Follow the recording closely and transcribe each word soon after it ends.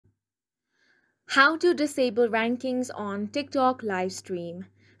How to disable rankings on TikTok live stream.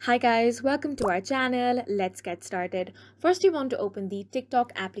 Hi guys, welcome to our channel. Let's get started. First, you want to open the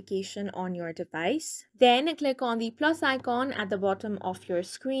TikTok application on your device. Then click on the plus icon at the bottom of your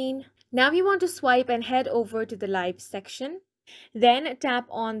screen. Now you want to swipe and head over to the live section. Then tap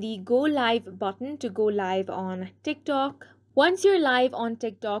on the go live button to go live on TikTok. Once you're live on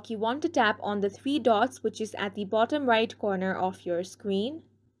TikTok, you want to tap on the three dots which is at the bottom right corner of your screen.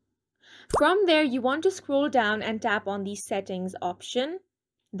 From there, you want to scroll down and tap on the settings option.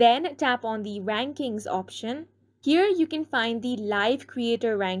 Then tap on the rankings option. Here you can find the live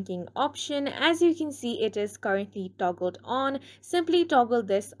creator ranking option. As you can see, it is currently toggled on. Simply toggle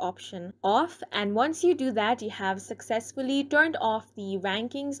this option off, and once you do that, you have successfully turned off the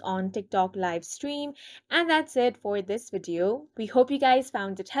rankings on TikTok live stream. And that's it for this video. We hope you guys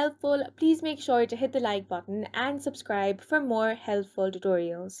found it helpful. Please make sure to hit the like button and subscribe for more helpful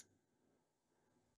tutorials.